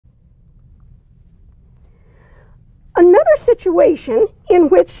Another situation in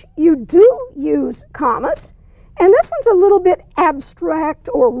which you do use commas, and this one's a little bit abstract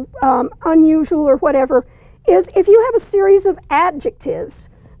or unusual or whatever, is if you have a series of adjectives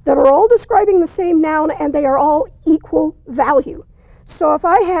that are all describing the same noun and they are all equal value. So if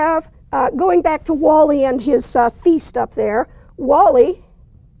I have, going back to Wally and his feast up there, Wally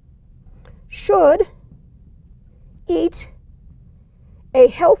should eat a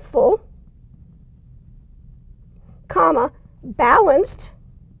healthful, comma, balanced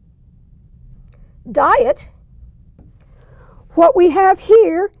diet. What we have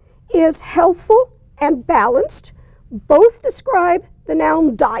here is healthful and balanced. Both describe the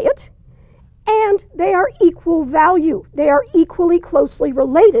noun diet, and they are equal value. They are equally closely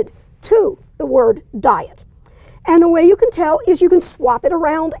related to the word diet. And the way you can tell is you can swap it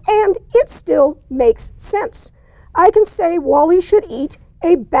around and it still makes sense. I can say Wally should eat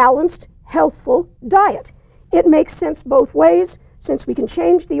a balanced, healthful diet. It makes sense both ways. Since we can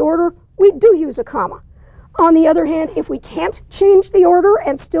change the order, we do use a comma. On the other hand, if we can't change the order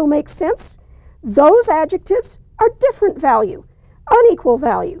and still make sense, those adjectives are different value, unequal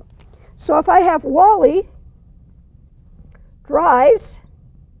value. So if I have Wally drives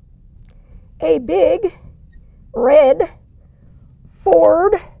a big red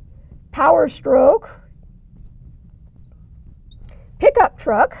Ford Power Stroke pickup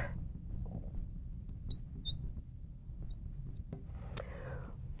truck,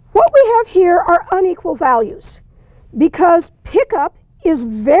 what we have here are unequal values because pickup is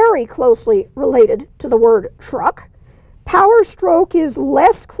very closely related to the word truck. Power stroke is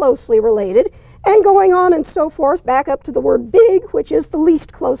less closely related, and going on and so forth back up to the word big, which is the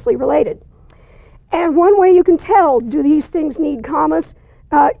least closely related. And one way you can tell, do these things need commas?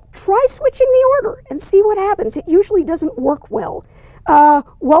 Try switching the order and see what happens. It usually doesn't work well.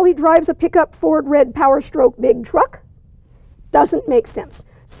 Wally drives a pickup Ford red Power Stroke big truck. Doesn't make sense.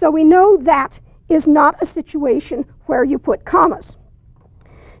 So we know that is not a situation where you put commas.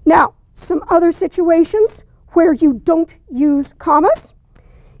 Now, some other situations where you don't use commas.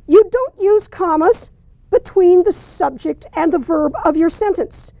 You don't use commas between the subject and the verb of your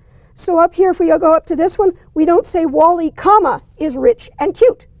sentence. So up here, if we go up to this one, we don't say Wally, comma, is rich and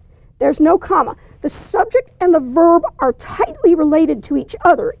cute. There's no comma. The subject and the verb are tightly related to each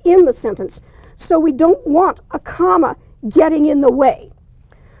other in the sentence, so we don't want a comma getting in the way.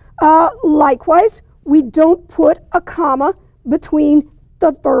 Likewise, we don't put a comma between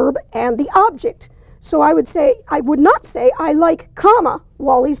the verb and the object. So I would not say, I like, comma,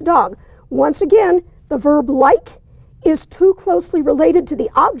 Wally's dog. Once again, the verb like is too closely related to the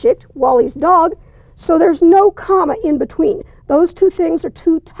object, Wally's dog, so there's no comma in between. Those two things are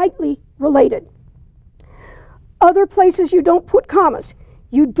too tightly related. Other places you don't put commas.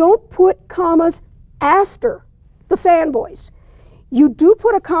 You don't put commas after the fanboys. You do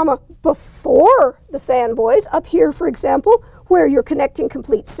put a comma before the fanboys, up here, for example, where you're connecting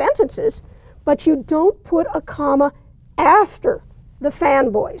complete sentences, but you don't put a comma after the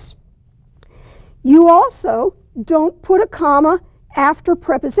fanboys. You also don't put a comma after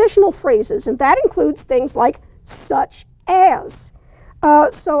prepositional phrases, and that includes things like such as.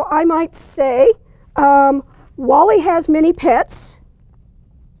 So I might say, Wally has many pets.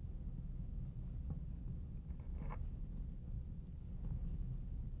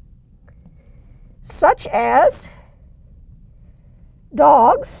 Such as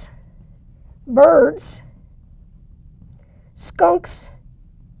dogs, birds, skunks,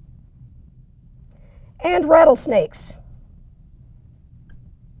 and rattlesnakes.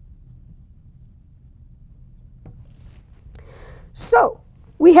 So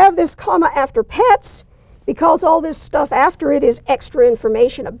we have this comma after pets because all this stuff after it is extra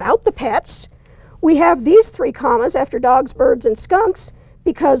information about the pets. We have these three commas after dogs, birds, and skunks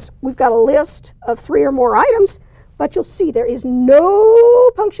because we've got a list of 3 or more items, but you'll see there is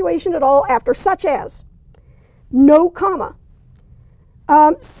no punctuation at all after such as. No comma.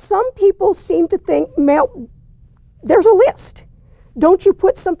 Some people seem to think, there's a list. Don't you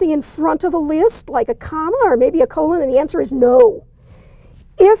put something in front of a list, like a comma or maybe a colon? And the answer is no.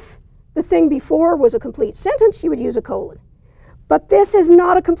 If the thing before was a complete sentence, you would use a colon. But this is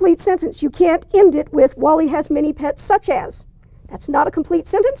not a complete sentence. You can't end it with Wally has many pets such as. That's not a complete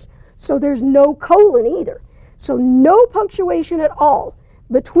sentence, so there's no colon either. So no punctuation at all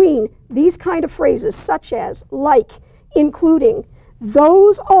between these kind of phrases, such as, like, including.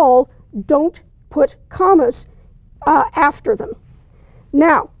 Those all don't put commas after them.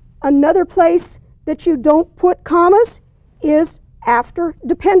 Now, another place that you don't put commas is after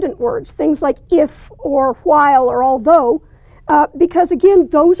dependent words, things like if or while or although, because again,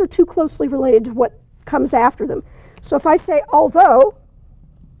 those are too closely related to what comes after them. So if I say, although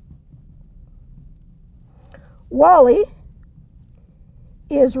Wally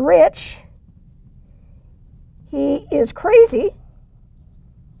is rich, he is crazy.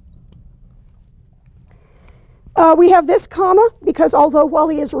 We have this comma because although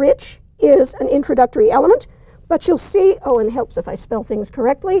Wally is rich is an introductory element, but you'll see, oh, and it helps if I spell things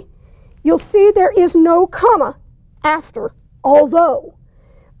correctly, you'll see there is no comma after although.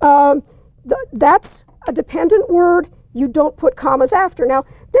 That's a dependent word. You don't put commas after. Now,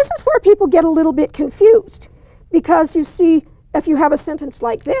 this is where people get a little bit confused because you see, if you have a sentence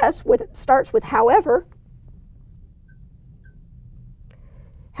like this, it starts with however,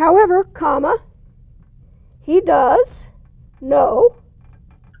 comma, he does know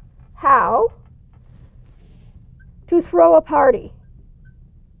how to throw a party.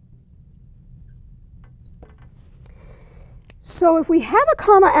 So if we have a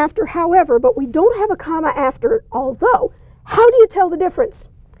comma after however, but we don't have a comma after although, how do you tell the difference?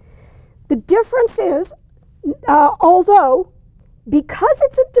 The difference is, although, because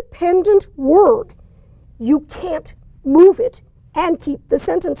it's a dependent word, you can't move it and keep the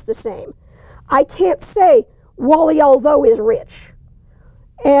sentence the same. I can't say Wally although is rich.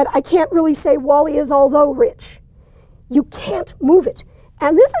 And I can't really say Wally is although rich. You can't move it.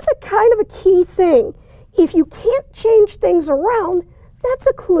 And this is a kind of a key thing. If you can't change things around, that's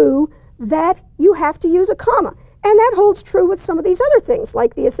a clue that you have to use a comma. And that holds true with some of these other things,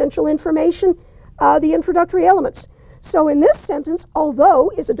 like the essential information, the introductory elements. So in this sentence,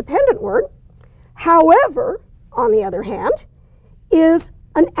 although is a dependent word. However, on the other hand, is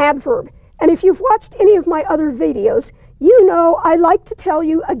an adverb. And if you've watched any of my other videos, you know I like to tell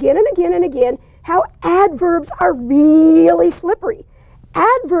you again and again and again how adverbs are really slippery.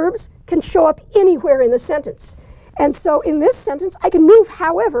 Adverbs can show up anywhere in the sentence. And so in this sentence, I can move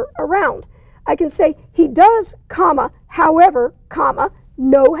however around. I can say, he does, comma, however, comma,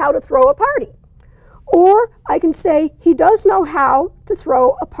 know how to throw a party. Or I can say, he does know how to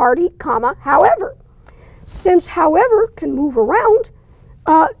throw a party, comma, however. Since however can move around,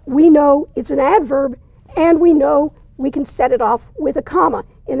 we know it's an adverb, and we know we can set it off with a comma.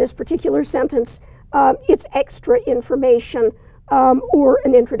 In this particular sentence, it's extra information or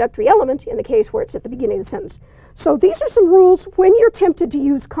an introductory element in the case where it's at the beginning of the sentence. So these are some rules when you're tempted to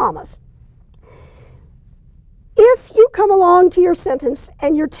use commas. If you come along to your sentence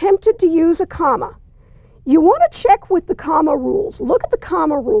and you're tempted to use a comma, you want to check with the comma rules. Look at the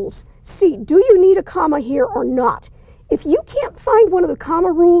comma rules. See, do you need a comma here or not? If you can't find one of the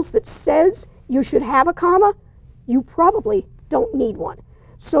comma rules that says you should have a comma, you probably don't need one.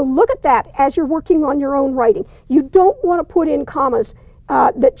 So look at that as you're working on your own writing. You don't want to put in commas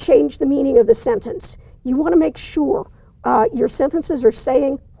that change the meaning of the sentence. You want to make sure your sentences are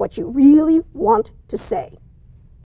saying what you really want to say.